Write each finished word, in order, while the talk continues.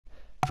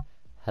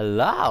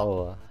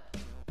Hello,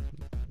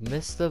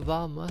 Mr.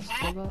 Val,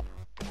 Mr. Val.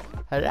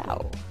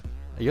 Hello.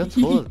 You're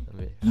taller than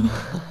me.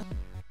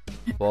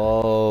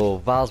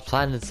 Whoa, Val's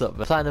planning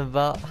something. Planning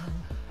Val.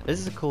 This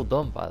is a cool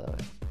dome, by the way.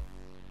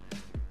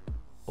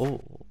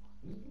 Oh.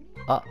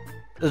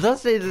 Does that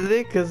say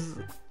anything? Because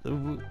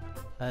I'm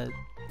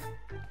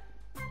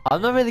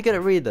not really good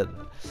at reading.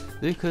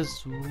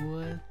 Because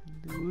what?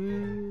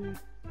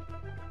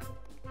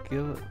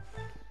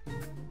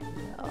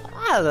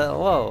 I don't know.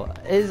 Whoa.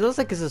 It looks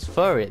like it says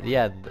Furry at the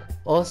end.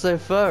 Also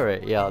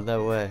Furry. Yeah,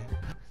 no way.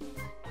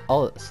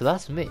 Oh, so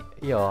that's me.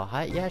 Yo,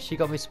 hi. Yeah, she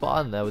got me spot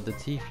on there with the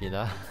teeth, you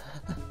know.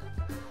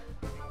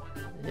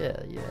 Yeah.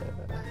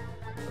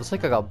 Looks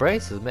like I got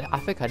braces, man. I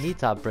think I need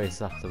to have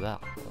braces after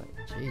that.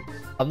 Like, jeez.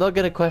 I'm not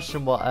gonna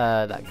question what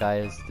that guy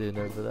is doing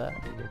over there.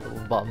 You know, the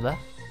one bottom there.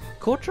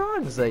 Cool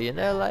drawings though, you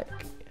know, like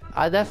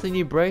I definitely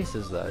need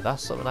braces though.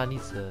 That's something I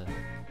need to.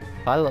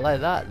 If I look like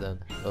that, then.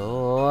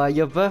 Oh,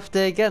 your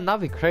birthday again?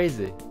 That'd be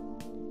crazy.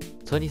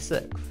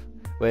 26th.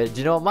 Wait,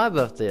 do you know what my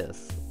birthday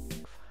is?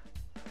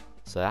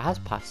 So it has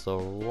passed. So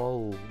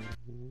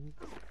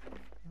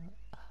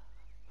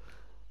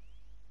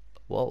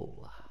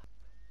whoa.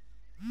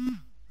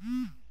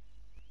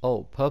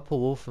 Oh, Purple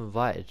Wolf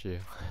invited you.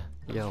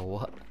 Yo,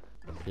 what?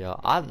 Yo,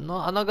 I'm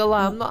not gonna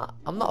lie, I'm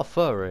not a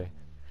furry.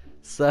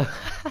 So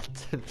I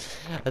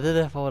don't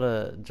know if I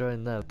wanna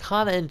join them.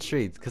 Kinda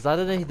intrigued, because I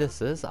don't know who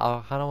this is.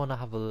 I kinda wanna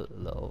have a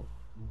little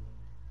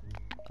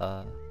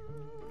can't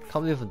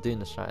believe I'm doing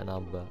this right now,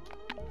 but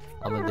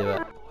I'm gonna do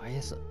it. Why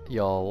is it?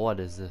 Yo, what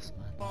is this,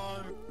 man?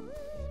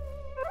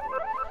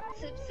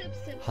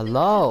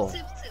 Hello.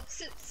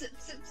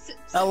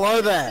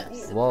 Hello there.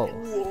 Whoa.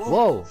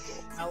 Whoa.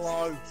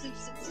 Hello.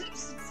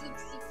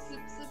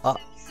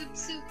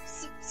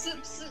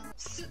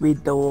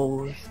 Read the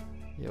rules.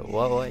 Yo,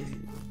 what?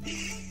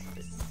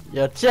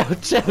 Yo, chill.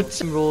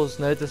 Rules,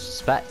 no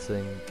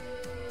disrespecting.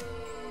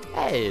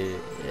 Hey,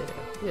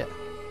 yeah.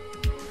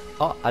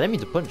 Oh, I didn't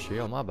mean to punch you.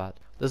 Oh, my bad.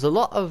 There's a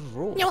lot of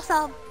rules. Yo, what's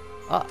up?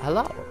 Oh,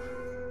 hello.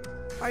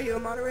 Are you a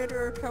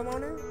moderator or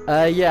co-owner?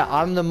 Yeah,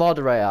 I'm the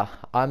moderator.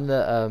 I'm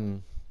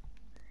the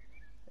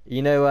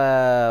you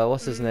know,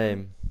 what's his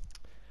name?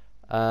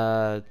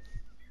 I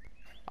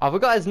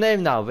forgot his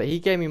name now, but he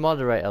gave me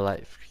moderator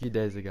like a few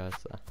days ago,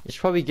 so you should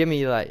probably give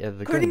me like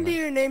the According good to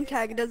your name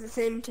tag, it doesn't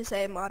seem to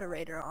say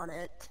moderator on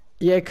it.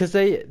 Yeah, because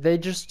they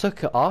just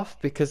took it off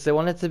because they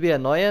wanted to be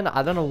annoying.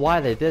 I don't know why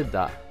they did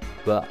that,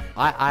 but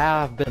I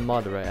have been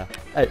moderator.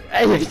 Hey,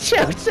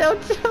 chill.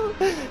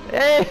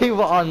 Hey,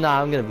 what? Oh,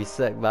 nah, I'm gonna be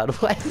sick, by the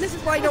way. This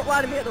is why you don't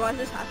lie to me, otherwise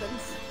this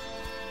happens.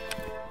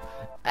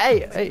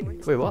 Hey,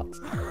 wait, what?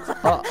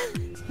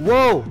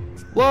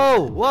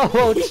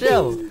 Whoa,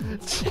 chill.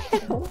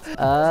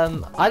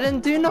 I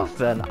didn't do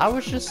nothing. I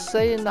was just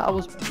saying that I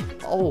was.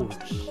 Oh.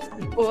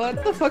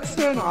 What the fuck's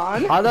going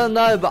on? I don't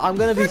know, but I'm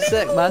gonna be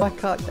sick, man. I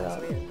can't get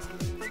out of here.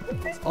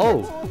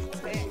 Oh.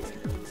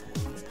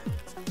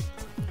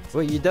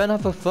 Wait, you don't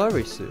have a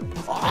furry suit?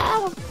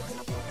 Oh,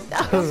 no.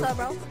 What's up,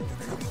 bro?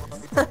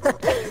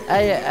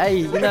 Hey,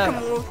 you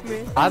know,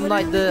 I'm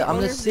the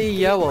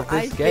CEO of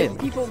this game.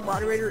 People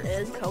moderator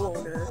and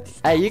co-owner.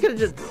 Hey, you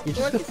just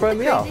gonna throw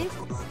me off?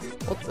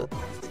 What the?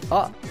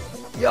 Oh,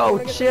 yo,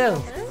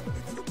 chill.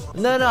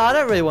 No, I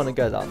don't really want to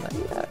go down there.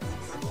 Yeah.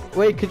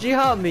 Wait, could you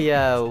help me?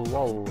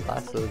 Whoa,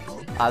 that's a.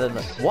 I don't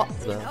know. What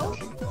the?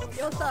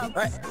 Yo, what's up?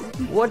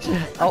 What?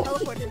 Oh,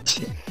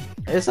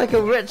 it's like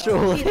a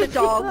ritual. He's a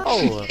dog.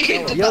 Oh,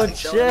 yo,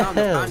 chill. I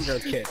got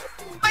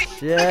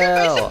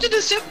myself to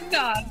the ship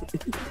god.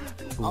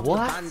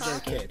 What?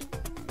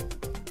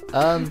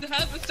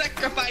 Have a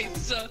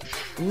sacrifice.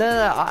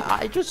 No,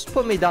 I just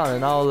put me down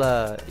and I'll,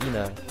 you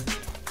know,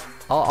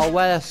 I'll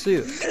wear a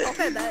suit.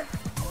 Okay, bet.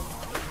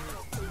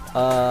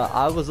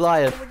 I was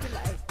lying. What would you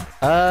like?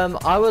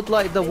 I would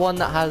like the one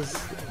that has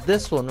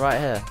this one right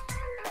here.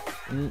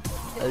 You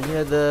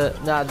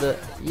know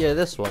yeah,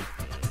 this one.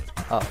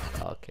 Oh,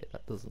 okay,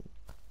 that doesn't.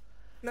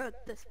 No,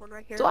 this one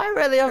right here. Do I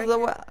really have the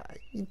one?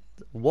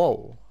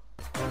 Whoa.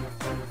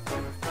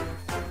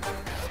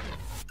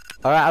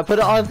 Alright, I put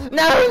it on.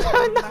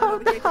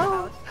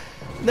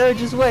 No,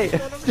 just wait.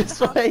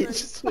 Just wait.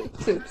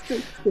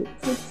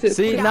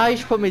 See, now you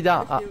should put me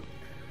down.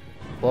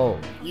 Whoa.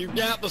 You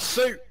got the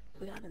suit.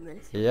 We got him in.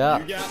 Yeah.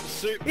 You got the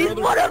suit, He's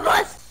brother. one of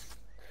us!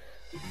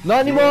 Not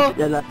anymore.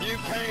 You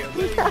can't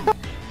leave.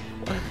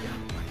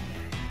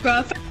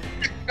 Sacrifice.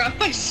 Come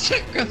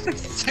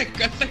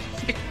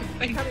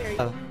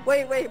here.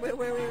 Wait.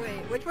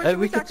 Which one should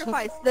we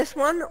sacrifice? This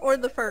one or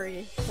the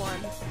furry one?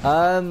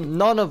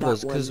 None of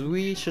us, because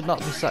we should not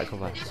be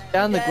sacrificed. Stay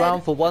on the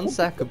ground for 1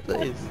 second,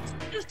 please.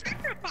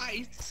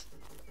 Sacrifice.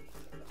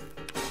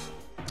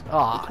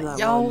 Ah,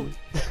 yo.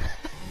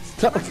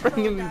 Stop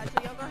bringing me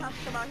back. Y'all gonna have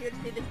to come out here to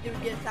see this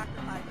dude get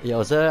sacrificed.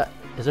 Yo, is there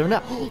an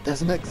exit? Oh,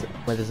 there's an exit.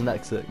 Wait, there's an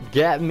exit.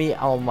 Get me.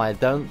 Oh my,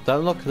 don't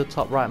look at the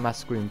top right of my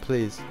screen,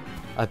 please.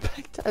 I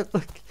beg, don't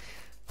look.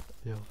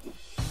 Yo.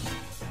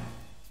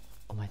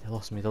 Oh my, they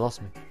lost me.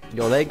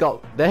 Yo,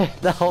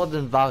 they're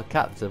holding Val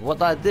captive. What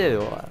did I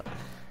do?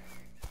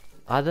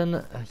 I don't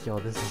know. Yo,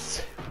 this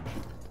is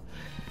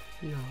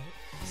Yeah.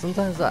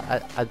 Sometimes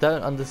I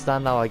don't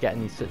understand how I get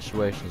in these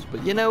situations,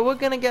 but you know, we're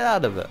gonna get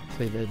out of it.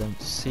 Hopefully they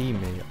don't see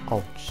me.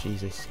 Oh, jeez,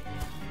 they see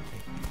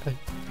me.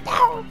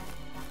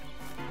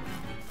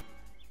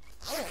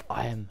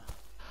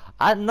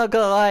 I'm not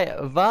gonna lie,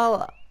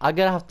 Val, I'm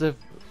gonna have to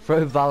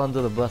throw Val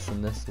under the bus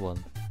in this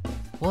one.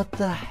 What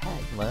the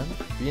heck, man?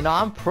 You know,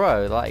 I'm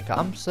pro. Like,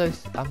 I'm so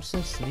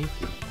sneaky.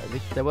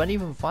 They won't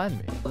even find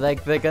me.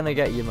 They're gonna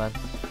get you, man.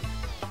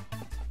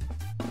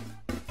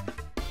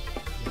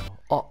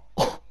 Oh,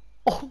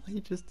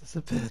 he just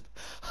disappeared.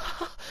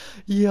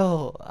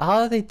 Yo, how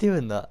are they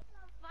doing that?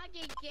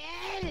 Fucking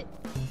kid!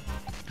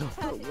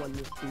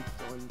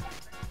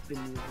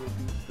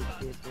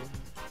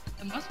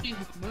 It must be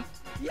Homer.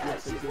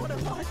 Yes, he's one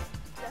of us.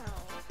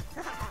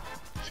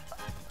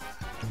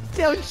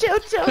 Chill.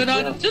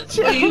 But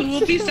you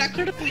will be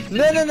sacrificed.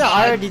 No,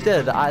 I already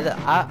did.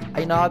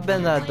 You know, I've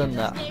been there, done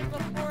that.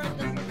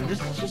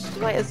 Just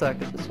wait a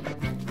second. Just wait.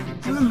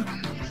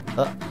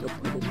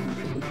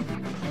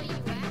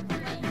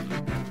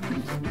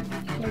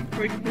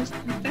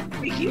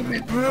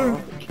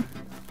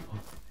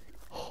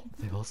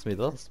 They lost me.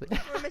 We're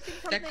missing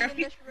something in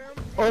this room.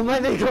 Oh my,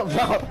 they got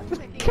Val.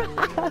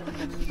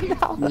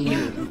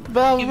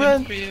 Val,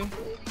 run.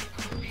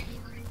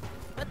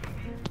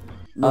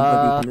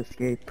 Nobody can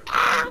escape.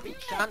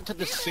 Chant to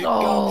the soup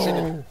gods in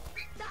a...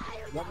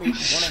 Wanna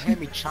hear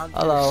me chant to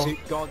the Hello. soup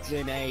gods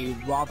in a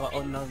rather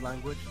unknown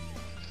language?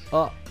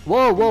 Whoa.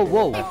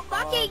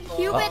 Fucking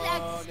human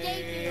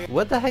escape!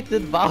 Where the heck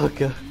did Val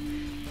go?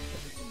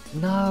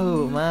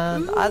 No,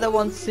 man. I don't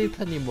want soup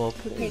anymore,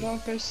 please. Hold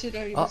on, go sit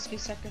or you must be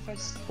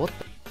sacrificed. What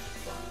the?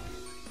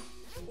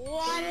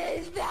 What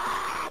is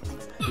that?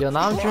 Yo,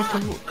 now I'm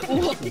drinking.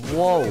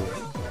 Whoa.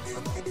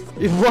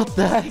 What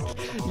the heck?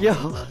 Yo.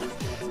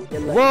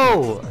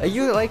 Whoa. Are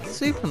you like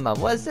Superman?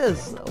 What is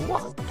this?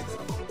 What?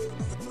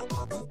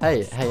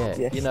 Hey.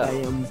 Yes, You know. I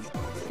am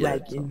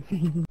lagging.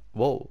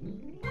 Whoa.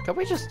 Can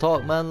we just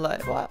talk, man?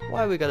 Like, why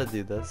are we gonna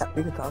do this?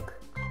 We can talk.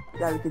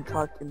 Yeah, we can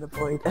talk in the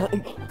void. No.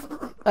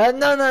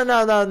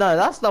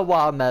 That's not what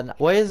I meant.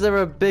 Why is there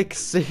a big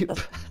soup?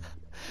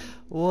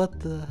 What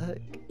the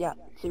heck? Yeah,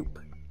 soup.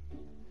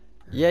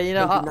 Yeah, you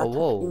know. They do not touch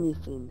Whoa.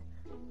 anything,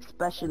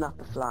 especially not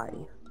the fly.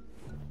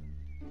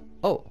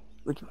 Oh.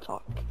 We can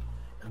talk.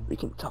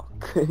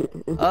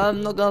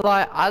 I'm not gonna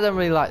lie. I don't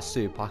really like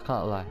soup. I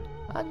can't lie.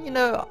 And you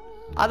know,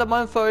 I don't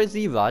mind furries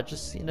either. I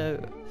just, you know.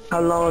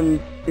 How long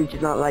did you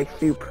not like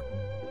soup?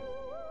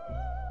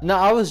 No,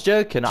 I was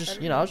joking. I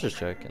was just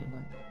joking.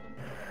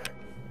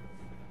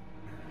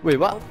 Wait,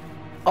 what?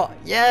 Oh,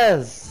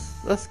 yes!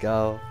 Let's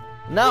go.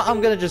 Now I'm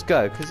gonna just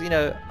go, because, you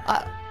know,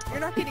 You're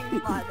not getting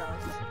fly though.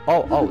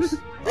 Oh,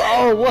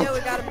 what? Yeah, we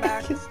got him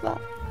back. Is that?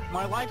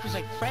 My life is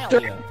a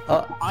failure.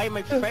 I am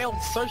a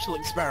failed social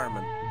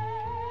experiment.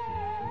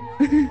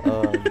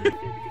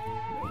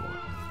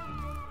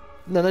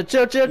 No,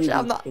 chill.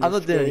 I'm not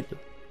doing it.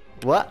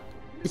 What?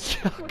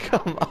 Yo,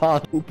 come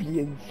on. We'll be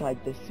inside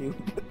the soup.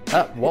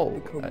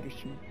 Whoa. The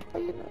soup.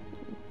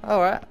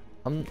 Alright.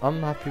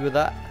 I'm happy with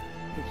that.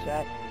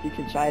 You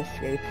can try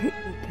escape.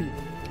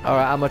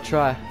 Alright, I'm gonna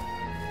try.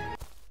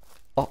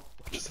 Oh,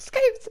 I just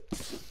escaped!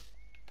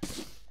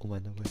 Oh my,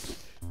 no way.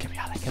 Get me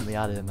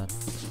out of here, man.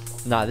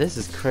 Nah, this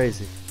is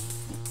crazy.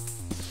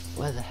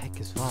 Where the heck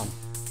is Val?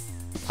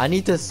 I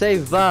need to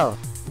save Val.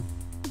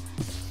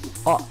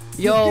 Oh,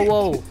 yo,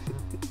 whoa.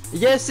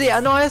 Yeah, see, I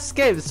know I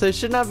escaped, so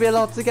shouldn't I be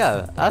allowed to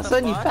go? That's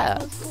only fair.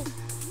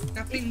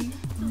 Nothing.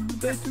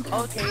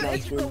 Okay,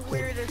 that's the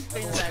weirdest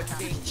thing that I've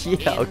seen.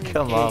 Yo,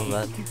 come on,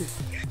 man.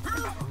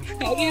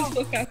 How do you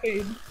spell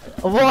caffeine?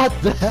 What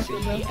the heck?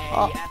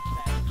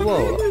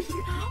 Whoa.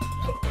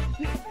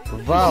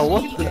 Val,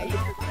 what the?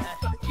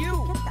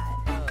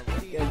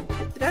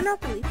 Did I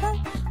not believe that?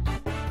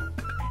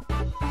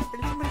 Or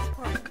did somebody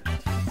spawn?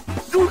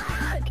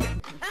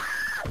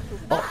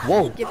 Oh,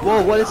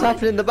 whoa, what is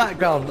happening in the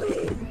background?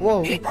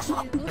 Whoa. Here,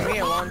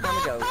 one time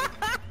ago.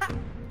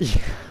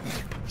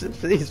 Just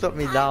please put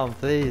me down,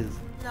 please.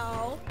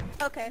 No.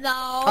 Okay. No!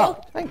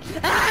 Oh, thank you.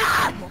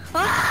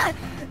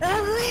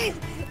 Please!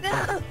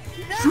 No!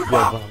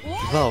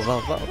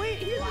 Val. Wait,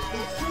 he's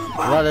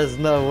Well, there's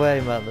no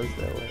way, man. There's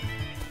no way.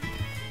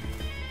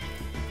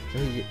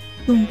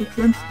 The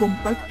transform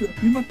back to a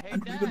human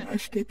and we're gonna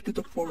escape to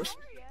the forest.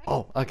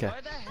 Oh, okay.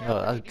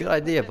 No, that's a good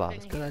idea, Bob.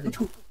 That's a good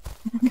idea.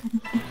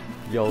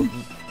 Yo.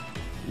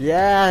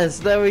 Yes,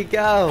 there we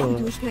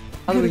go.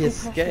 How do we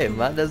escape,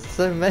 man? There's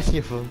so many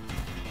of them.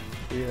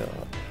 Yeah.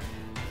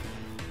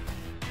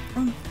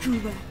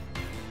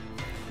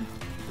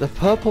 The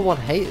purple one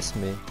hates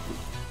me.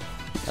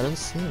 I don't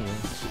see him.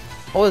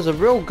 Oh, there's a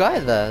real guy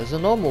there. There's a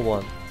normal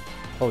one.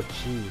 Oh,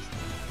 jeez.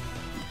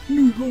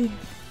 New home.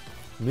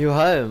 New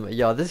home.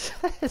 Yo, this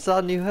is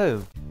our new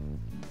home.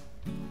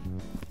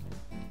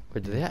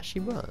 Wait, do they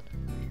actually run?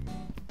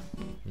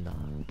 No.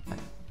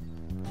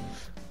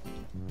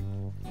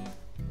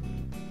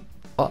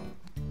 Oh.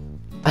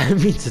 I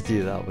didn't mean to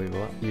do that. Wait,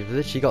 what? You've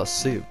literally got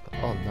soup.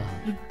 Oh no.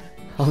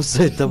 I'm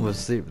so done with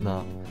soup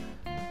now.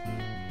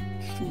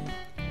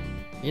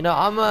 You know,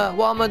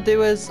 what I'm gonna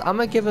do is I'm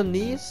gonna give them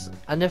these,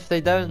 and if they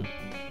don't,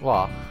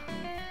 well,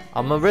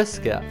 I'm gonna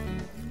risk it.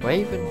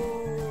 Waving.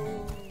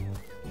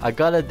 I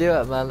gotta do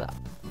it, man.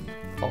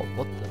 Oh,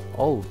 what the?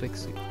 Oh, big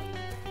suit.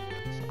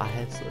 I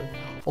had so.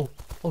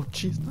 Oh,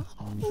 jeez.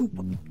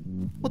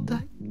 What the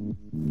heck?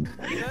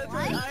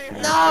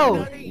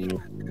 No!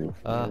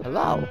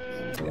 Hello?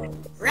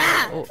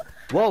 Oh,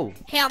 whoa.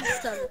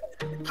 Hamster.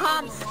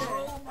 Hamster.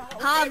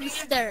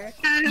 Hamster.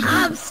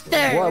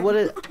 Hamster. What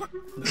is?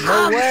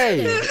 No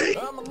way!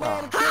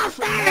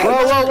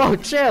 Whoa,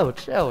 chill. You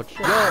chill.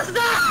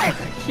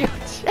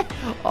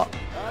 Oh.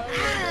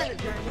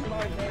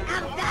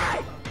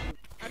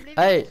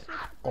 Hey!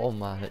 Oh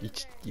man,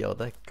 yo,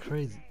 they're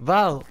crazy.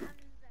 Val!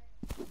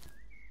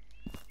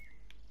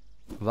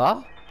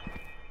 Val?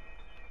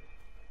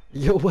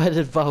 Yo, where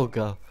did Val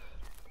go?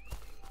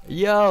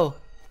 Yo!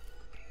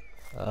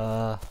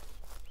 Oh,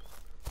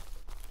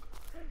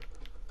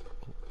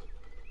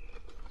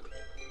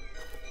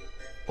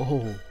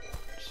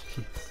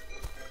 jeez.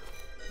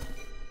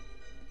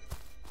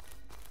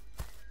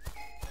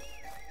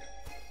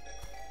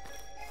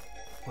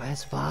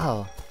 Where's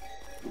Val?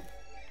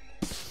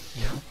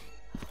 Yo.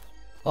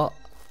 Oh,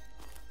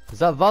 is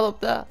that Val up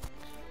there?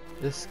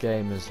 This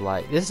game is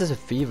like, this is a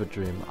fever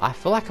dream. I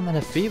feel like I'm in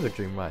a fever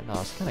dream right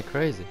now. It's kind of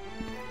crazy.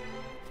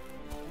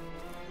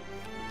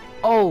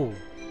 Oh!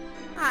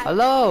 Hi.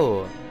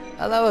 Hello!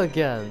 Hello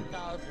again.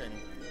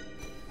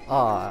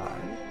 Oh,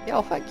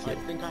 yo, thank you.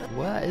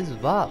 Where is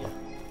Val?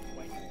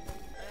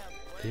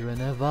 Are you in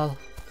there, Val?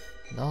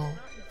 No.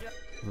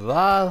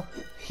 Val?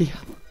 Yeah.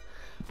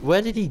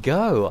 Where did he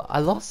go? I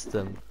lost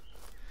him.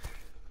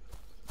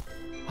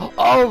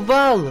 Oh,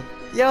 Val!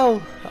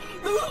 Yo!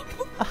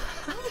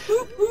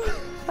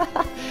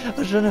 I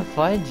was trying to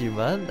find you,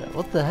 man.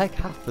 What the heck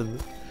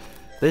happened?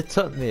 They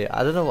took me.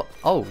 I don't know what.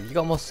 Oh, you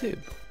got more soup.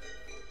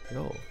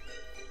 Yo.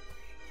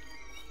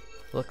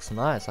 Looks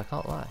nice, I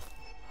can't lie.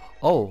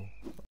 Oh,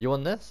 you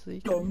want this?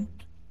 Don't.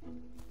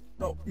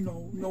 No.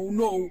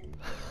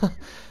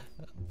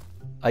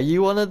 Are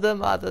you one of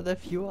them? I don't know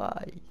if you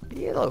are.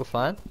 You look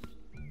fine.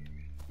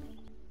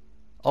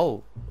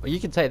 Oh, you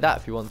can take that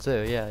if you want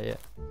to. Yeah.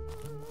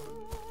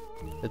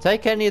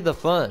 Take any of the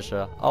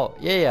furniture. Oh,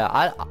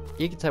 yeah.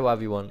 You can take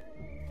whatever you want.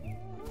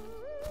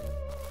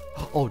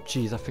 Oh,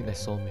 jeez, I think they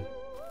saw me.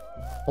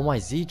 Oh, my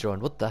Z drone.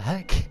 What the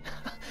heck?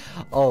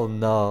 Oh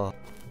no.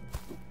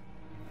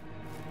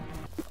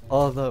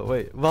 Oh no,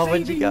 wait. Mom,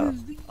 where'd you go?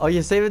 Oh,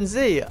 you're saving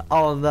Z?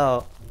 Oh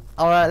no.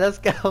 Alright, let's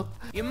go.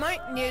 You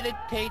might need to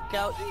take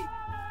out.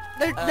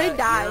 They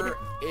died.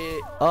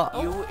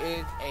 You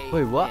is a.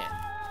 Wait, what?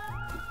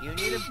 You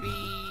need to be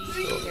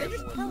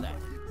careful with that.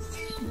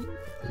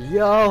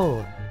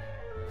 Yo.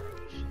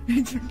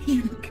 It's a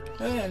cute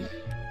cat.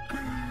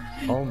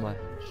 Oh my.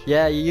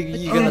 Yeah,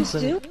 you gonna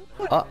send.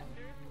 Oh.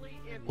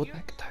 What the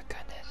heck?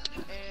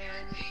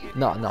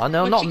 No,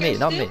 not me.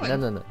 No. What you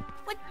doing?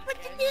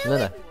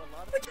 No.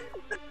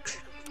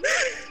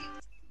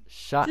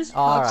 Shut. Just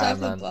All pops right, up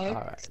man. above. All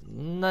right.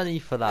 No need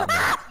for that,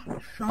 man.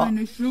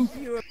 Shiny soup.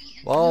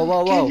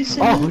 Whoa. Candy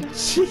Center. Oh,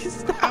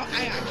 jeez. I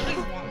actually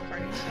want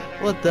Freddy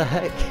Center. What the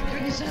heck?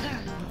 Freddy Center.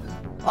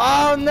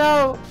 Oh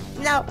no!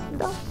 No.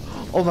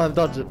 Oh man, I'm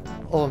dodging.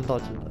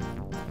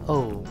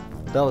 Oh,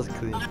 that was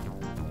clean. Yeah,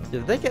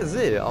 did they get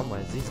Z? Oh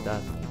my, Z's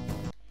dead.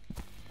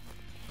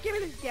 Give me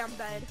this damn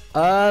bed.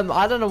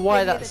 I don't know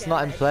why Give me that's the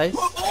not in damn place.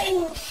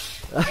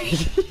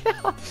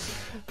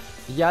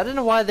 Yeah, I don't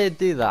know why they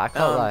do that. I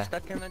can't lie.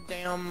 Stuck in the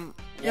damn.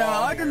 Yeah,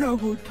 I don't know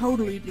who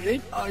totally did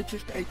it. I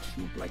just ate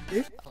soup like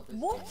this.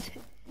 What?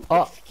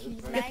 Oh,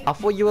 I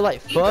thought you were like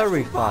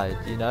furry-fied,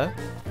 you know?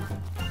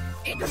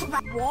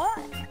 What?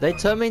 They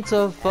turned me into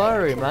a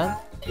furry, man.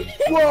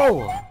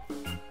 Whoa!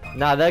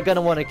 Nah, they're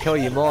gonna want to kill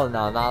you more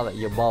now that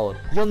you're bald.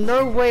 Well,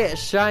 no way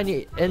it's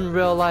shiny in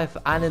real life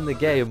and in the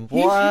game.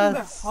 He's in the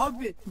What?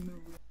 Hobbit movie.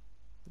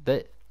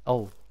 They.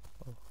 Oh,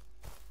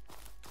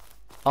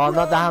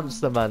 not the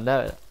hamster, man.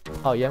 No.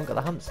 Oh, you haven't got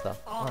the hamster.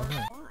 Oh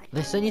no.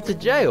 They send you to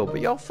jail, but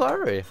you're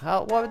furry.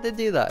 Why would they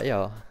do that,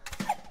 yo?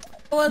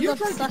 You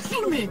tried to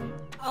kill me.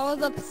 I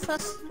was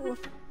obsessed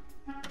with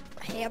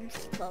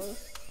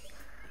hamsters.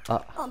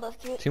 Oh, that's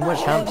cute. Too much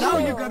Now hamster.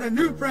 you got a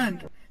new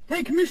friend.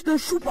 Take Mr.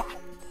 Super.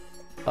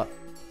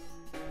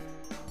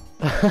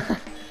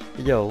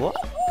 Yo, what?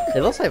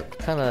 It looks like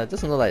kinda, it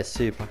doesn't look like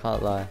soup, I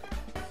can't lie.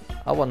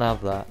 I wanna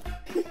have that.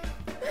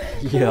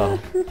 Yo.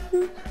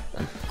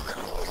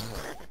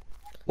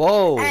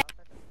 Whoa!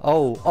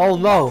 Oh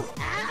no!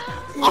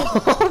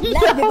 Oh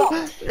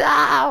no!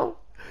 No!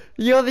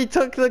 Yo, they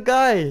took the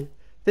guy!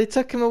 They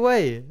took him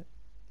away!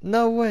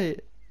 No way!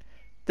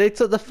 They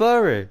took the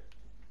furry!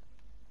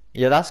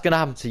 Yeah, that's gonna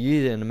happen to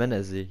you in a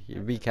minute, Z. You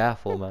be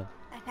careful, man.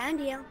 I found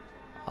you.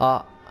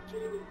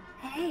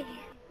 Hey.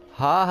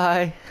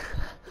 Hi!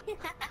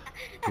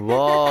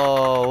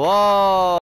 Whoa!